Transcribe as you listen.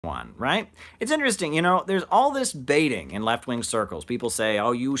one, right? It's interesting, you know, there's all this baiting in left-wing circles. People say,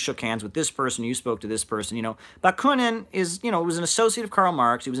 oh, you shook hands with this person, you spoke to this person, you know. Bakunin is, you know, was an associate of Karl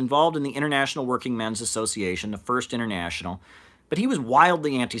Marx. He was involved in the International Working Men's Association, the first international, but he was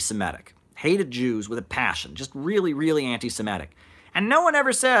wildly anti-Semitic, hated Jews with a passion, just really, really anti-Semitic. And no one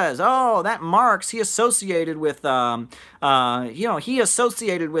ever says, oh, that Marx, he associated with, you know, he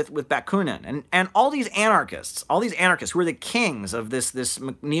associated with Bakunin. And all these anarchists who are the kings of this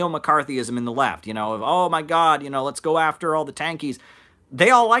neo-McCarthyism in the left, you know, of, oh my God, you know, let's go after all the tankies. They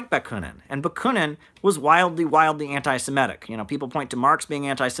all like Bakunin. And Bakunin was wildly, wildly anti-Semitic. You know, people point to Marx being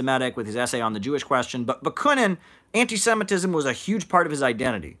anti-Semitic with his essay on the Jewish question, but Bakunin, anti-Semitism was a huge part of his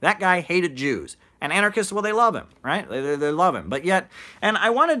identity. That guy hated Jews. And anarchists, well, they love him, right? They love him. But yet, and I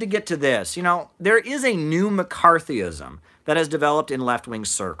wanted to get to this, you know, there is a new McCarthyism that has developed in left-wing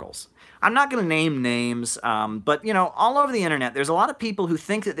circles. I'm not going to name names, but, you know, all over the internet, there's a lot of people who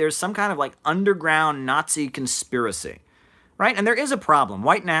think that there's some kind of, like, underground Nazi conspiracy, right? And there is a problem.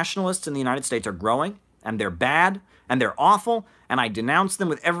 White nationalists in the United States are growing, and they're bad, and they're awful, and I denounce them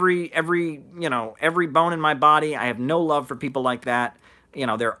with every bone in my body. I have no love for people like that. You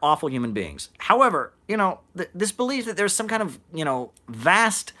know, they're awful human beings. However, you know, this belief that there's some kind of, you know,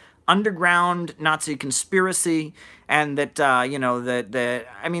 vast underground Nazi conspiracy and that, you know, that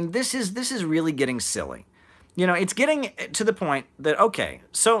I mean, this is really getting silly. You know, it's getting to the point that, okay,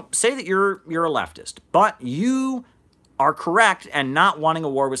 so say that you're a leftist, but you are correct and not wanting a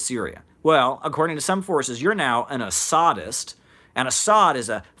war with Syria. Well, according to some forces, you're now an Assadist, and Assad is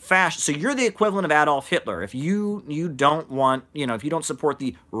a fascist. So you're the equivalent of Adolf Hitler. If you don't want, you know, if you don't support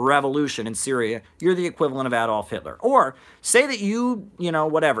the revolution in Syria, you're the equivalent of Adolf Hitler. Or say that you know,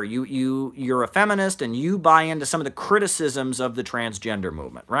 whatever, you're a feminist and you buy into some of the criticisms of the transgender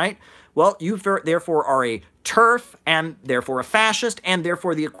movement, right? Well, you therefore are a TERF and therefore a fascist and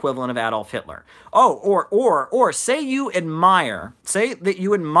therefore the equivalent of Adolf Hitler. Oh, or say that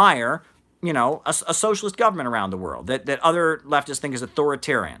you admire you know, a socialist government around the world that other leftists think is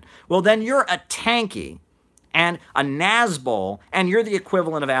authoritarian. Well, then you're a tanky and a Nazbol, and you're the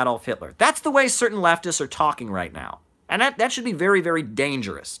equivalent of Adolf Hitler. That's the way certain leftists are talking right now. And that should be very, very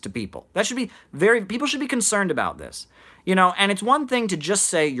dangerous to people. People should be concerned about this. You know, and it's one thing to just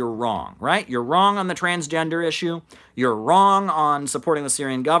say you're wrong, right? You're wrong on the transgender issue. You're wrong on supporting the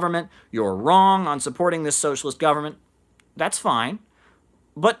Syrian government. You're wrong on supporting this socialist government. That's fine.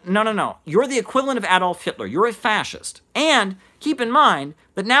 But no. You're the equivalent of Adolf Hitler. You're a fascist. And keep in mind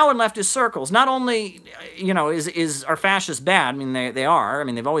that now in leftist circles, not only, you know, are fascists bad, I mean, they are, I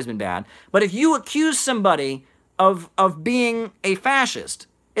mean, they've always been bad, but if you accuse somebody of being a fascist,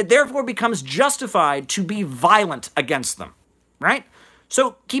 it therefore becomes justified to be violent against them, right?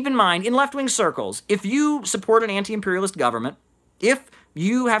 So keep in mind, in left-wing circles, if you support an anti-imperialist government, if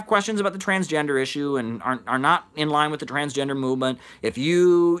you have questions about the transgender issue and are not in line with the transgender movement, if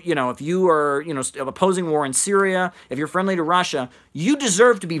you are, you know, opposing war in Syria, if you're friendly to Russia, you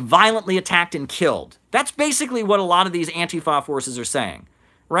deserve to be violently attacked and killed. That's basically what a lot of these Antifa forces are saying,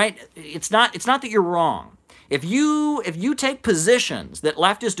 right? It's not that you're wrong. If you take positions that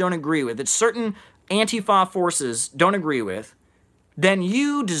leftists don't agree with, that certain Antifa forces don't agree with, then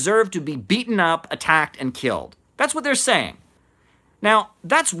you deserve to be beaten up, attacked, and killed. That's what they're saying. Now,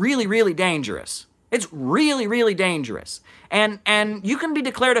 that's really, really dangerous. It's really, really dangerous. And you can be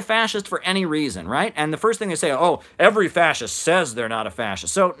declared a fascist for any reason, right? And the first thing they say, oh, every fascist says they're not a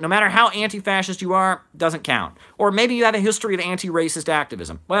fascist. So no matter how anti-fascist you are, doesn't count. Or maybe you have a history of anti-racist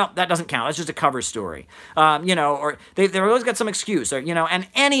activism. Well, that doesn't count. That's just a cover story. You know, or they've always got some excuse. Or, you know, and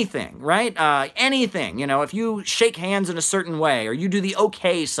anything, right? Anything, you know, if you shake hands in a certain way, or you do the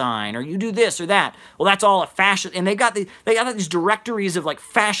okay sign, or you do this or that, well, that's all a fascist. And they got these directories of, like,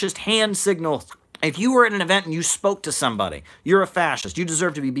 fascist hand signals. If you were at an event and you spoke to somebody, you're a fascist, you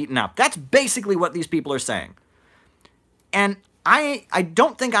deserve to be beaten up. That's basically what these people are saying. And I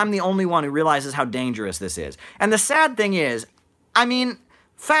don't think I'm the only one who realizes how dangerous this is. And the sad thing is, I mean,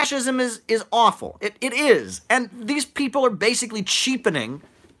 fascism is awful. It is. And these people are basically cheapening,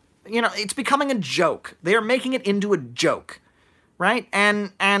 you know, it's becoming a joke. They are making it into a joke, right?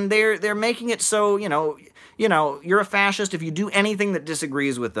 And they're making it so, you know, you're a fascist if you do anything that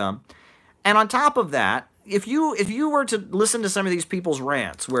disagrees with them. And on top of that, if you were to listen to some of these people's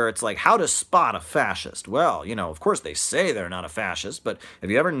rants where it's like, how to spot a fascist? Well, you know, of course they say they're not a fascist, but have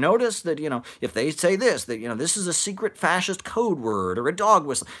you ever noticed that, you know, if they say this, that, you know, this is a secret fascist code word or a dog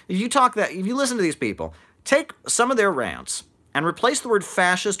whistle. If you listen to these people, take some of their rants and replace the word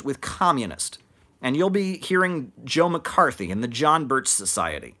fascist with communist, and you'll be hearing Joe McCarthy and the John Birch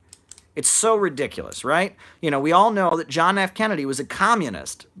Society. It's so ridiculous, right? We all know that John F. Kennedy was a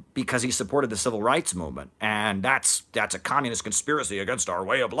communist because he supported the civil rights movement, and that's a communist conspiracy against our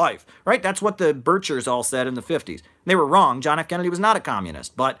way of life, right? That's what the Birchers all said in the 50s. They were wrong. John F. Kennedy was not a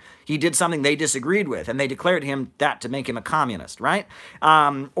communist, but he did something they disagreed with, and they declared him that to make him a communist, right?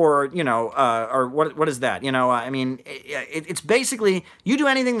 Or what is that? It's basically you do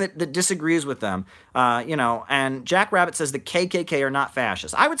anything that disagrees with them, and Jack Rabbit says the KKK are not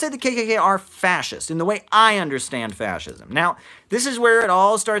fascist. I would say the KKK are fascist in the way I understand fascism. Now, this is where it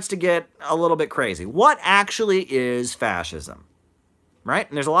all starts to get a little bit crazy. What actually is fascism, right?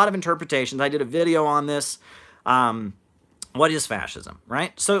 And there's a lot of interpretations. I did a video on this. What is fascism,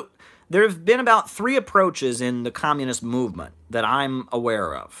 right? So there have been about 3 approaches in the communist movement that I'm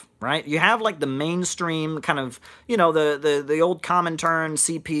aware of, right? You have like the mainstream kind of, the old Comintern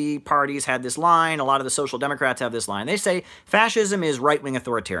CP parties had this line. A lot of the Social Democrats have this line. They say fascism is right-wing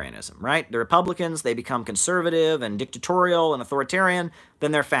authoritarianism, right? The Republicans, they become conservative and dictatorial and authoritarian,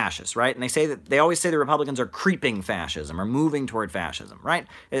 then they're fascists, right? And they always say the Republicans are creeping fascism or moving toward fascism, right?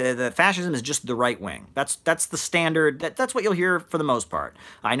 The fascism is just the right wing. That's the standard. That's what you'll hear for the most part.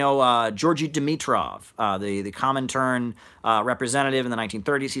 I know Georgy Dimitrov, the Comintern representative in the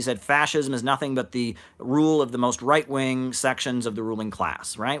 1930s, he said fascism is nothing but the rule of the most right-wing sections of the ruling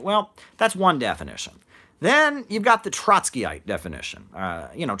class, right? Well, that's one definition. Then you've got the Trotskyite definition.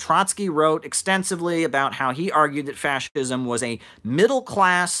 Trotsky wrote extensively about how he argued that fascism was a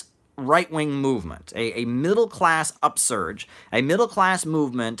middle-class right-wing movement, a middle-class upsurge, a middle-class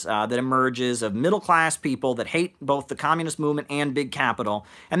movement that emerges of middle-class people that hate both the communist movement and big capital.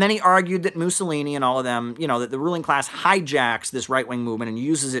 And then he argued that Mussolini and all of them, that the ruling class hijacks this right-wing movement and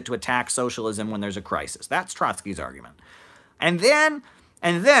uses it to attack socialism when there's a crisis. That's Trotsky's argument. And then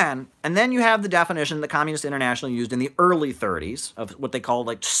you have the definition the Communist International used in the early 30s of what they called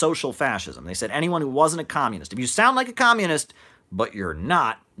like social fascism. They said anyone who wasn't a communist. If you sound like a communist, but you're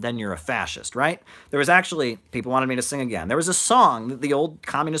not, then you're a fascist, right? There was actually, people wanted me to sing again. There was a song that the old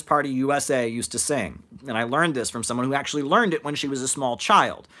Communist Party USA used to sing. And I learned this from someone who actually learned it when she was a small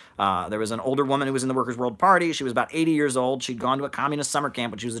child. There was an older woman who was in the Workers' World Party. She was about 80 years old. She'd gone to a communist summer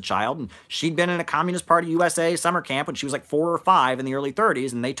camp when she was a child. And she'd been in a Communist Party USA summer camp when she was like 4 or 5 in the early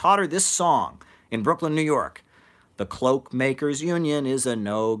 30s. And they taught her this song in Brooklyn, New York. The Cloak Makers Union is a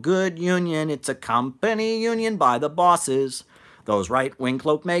no-good union. It's a company union by the bosses. Those right-wing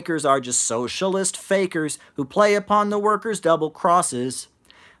cloak makers are just socialist fakers who play upon the workers' double crosses.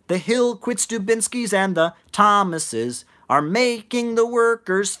 The Hill Quitstubinskis and the Thomases are making the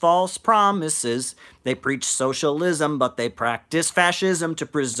workers false promises. They preach socialism, but they practice fascism to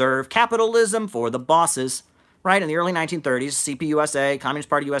preserve capitalism for the bosses. Right, in the early 1930s, CPUSA, Communist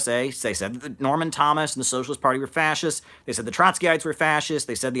Party USA, they said that Norman Thomas and the Socialist Party were fascists. They said the Trotskyites were fascists.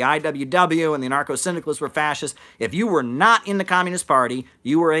 They said the IWW and the anarcho-syndicalists were fascists. If you were not in the Communist Party,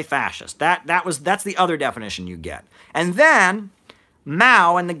 you were a fascist. That's the other definition you get. And then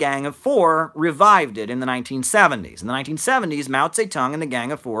Mao and the Gang of Four revived it in the 1970s. In the 1970s, Mao Zedong and the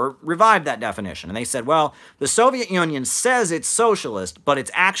Gang of Four revived that definition. And they said, well, the Soviet Union says it's socialist, but it's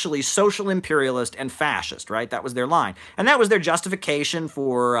actually social imperialist and fascist, right? That was their line. And that was their justification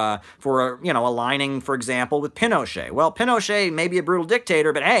for aligning, for example, with Pinochet. Well, Pinochet may be a brutal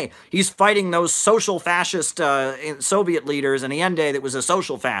dictator, but hey, he's fighting those social fascist Soviet leaders, and Allende that was a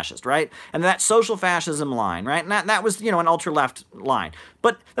social fascist, right? And that social fascism line, right? And that was, an ultra-left line.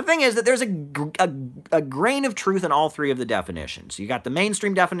 But the thing is that there's a grain of truth in all 3 of the definitions. You got the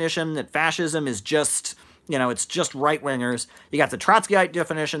mainstream definition that fascism is just, it's just right-wingers. You got the Trotskyite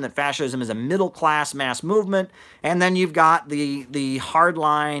definition that fascism is a middle-class mass movement. And then you've got the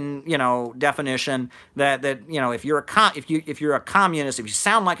hardline, definition that if you're a communist, if you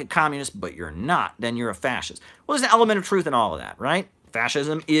sound like a communist but you're not, then you're a fascist. Well, there's an element of truth in all of that, right?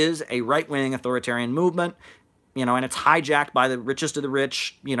 Fascism is a right-wing authoritarian movement. And it's hijacked by the richest of the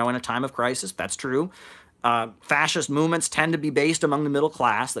rich, in a time of crisis. That's true. Fascist movements tend to be based among the middle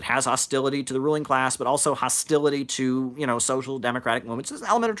class that has hostility to the ruling class, but also hostility to, social democratic movements. There's an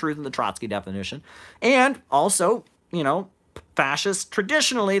element of truth in the Trotsky definition. And also, fascists,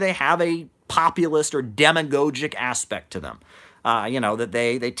 traditionally, they have a populist or demagogic aspect to them. That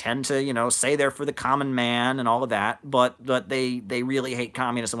they tend to, say they're for the common man and all of that, but they really hate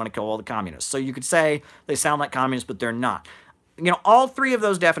communists and want to kill all the communists. So you could say they sound like communists, but they're not. All 3 of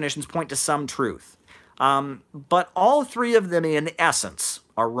those definitions point to some truth. But all 3 of them, in essence,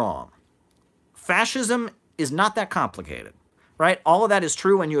 are wrong. Fascism is not that complicated, right? All of that is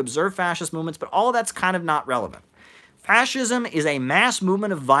true when you observe fascist movements, but all of that's kind of not relevant. Fascism is a mass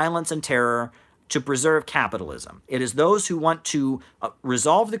movement of violence and terror to preserve capitalism. It is those who want to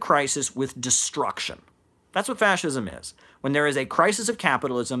resolve the crisis with destruction. That's what fascism is. When there is a crisis of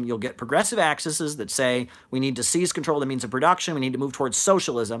capitalism, you'll get progressive axes that say we need to seize control of the means of production, we need to move towards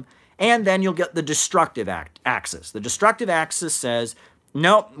socialism, and then you'll get the destructive axis. The destructive axis says,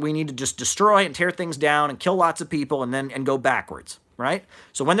 nope, we need to just destroy and tear things down and kill lots of people and go backwards, right?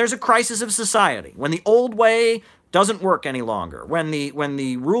 So when there's a crisis of society, when the old way doesn't work any longer, when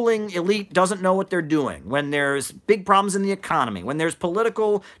the ruling elite doesn't know what they're doing, when there's big problems in the economy, when there's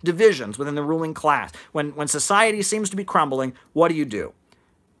political divisions within the ruling class, when society seems to be crumbling, what do?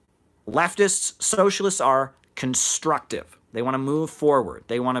 Leftists, socialists are constructive. They want to move forward.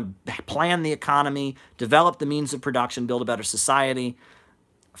 They want to plan the economy, develop the means of production, build a better society.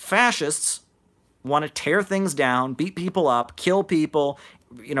 Fascists want to tear things down, beat people up, kill people,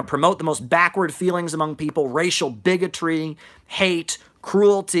 promote the most backward feelings among people, racial bigotry, hate,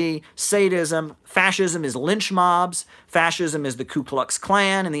 cruelty, sadism. Fascism is lynch mobs. Fascism is the Ku Klux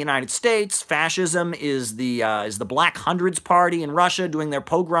Klan in the United States. Fascism is the Black Hundreds Party in Russia doing their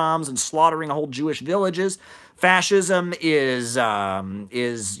pogroms and slaughtering whole Jewish villages. Fascism is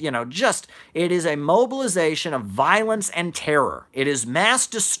it is a mobilization of violence and terror. It is mass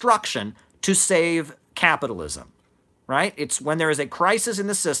destruction to save capitalism, right? It's when there is a crisis in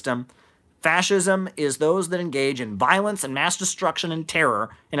the system. Fascism is those that engage in violence and mass destruction and terror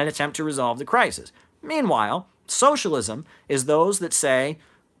in an attempt to resolve the crisis. Meanwhile, socialism is those that say,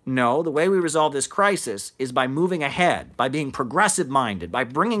 no, the way we resolve this crisis is by moving ahead, by being progressive-minded, by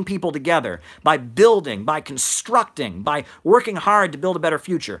bringing people together, by building, by constructing, by working hard to build a better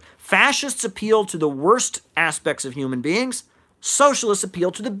future. Fascists appeal to the worst aspects of human beings. Socialists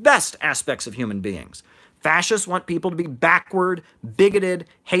appeal to the best aspects of human beings. Fascists want people to be backward, bigoted,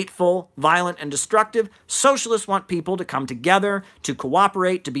 hateful, violent, and destructive. Socialists want people to come together, to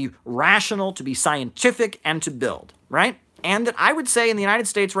cooperate, to be rational, to be scientific, and to build, right? And that I would say in the United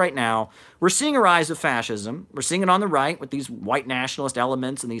States right now, we're seeing a rise of fascism. We're seeing it on the right with these white nationalist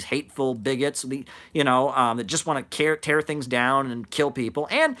elements and these hateful bigots, that just want to tear things down and kill people.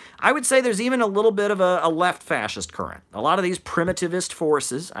 And I would say there's even a little bit of a left fascist current. A lot of these primitivist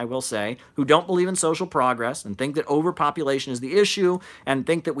forces, I will say, who don't believe in social progress and think that overpopulation is the issue and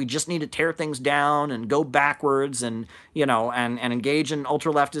think that we just need to tear things down and go backwards and engage in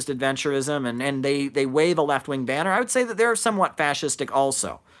ultra-leftist adventurism and they wave a left-wing banner. I would say that they're somewhat fascistic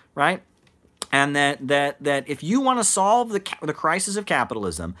also, right? And that if you want to solve the crisis of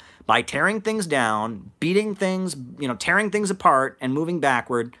capitalism by tearing things down, beating things, tearing things apart and moving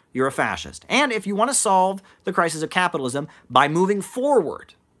backward, you're a fascist. And if you want to solve the crisis of capitalism by moving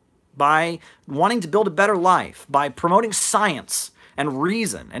forward, by wanting to build a better life, by promoting science and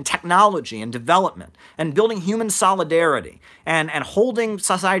reason and technology and development and building human solidarity and holding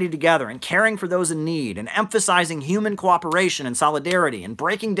society together and caring for those in need and emphasizing human cooperation and solidarity and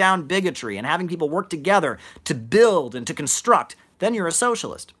breaking down bigotry and having people work together to build and to construct, then you're a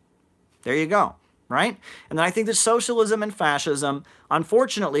socialist. There you go, right? And then I think that socialism and fascism,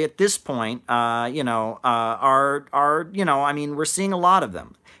 unfortunately, at this point, we're seeing a lot of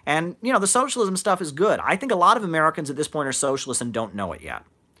them. And, the socialism stuff is good. I think a lot of Americans at this point are socialists and don't know it yet.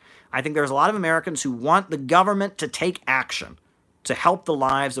 I think there's a lot of Americans who want the government to take action to help the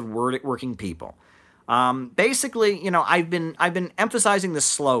lives of working people. Basically, I've been emphasizing this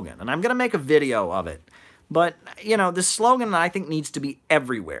slogan, and I'm going to make a video of it. But, this slogan I think needs to be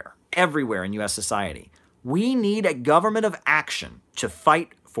everywhere in U.S. society. We need a government of action to fight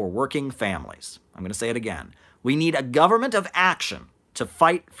for working families. I'm going to say it again. We need a government of action to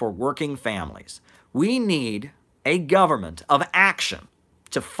fight for working families. We need a government of action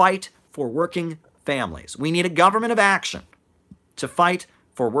to fight for working families. We need a government of action to fight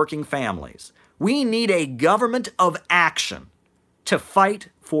for working families. We need a government of action to fight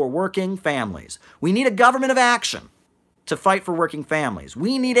for working families. We need a government of action to fight for working families.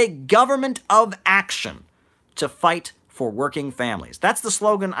 We need a government of action to fight for working families. That's the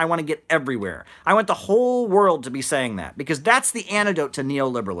slogan I want to get everywhere. I want the whole world to be saying that because that's the antidote to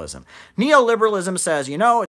neoliberalism. Neoliberalism says,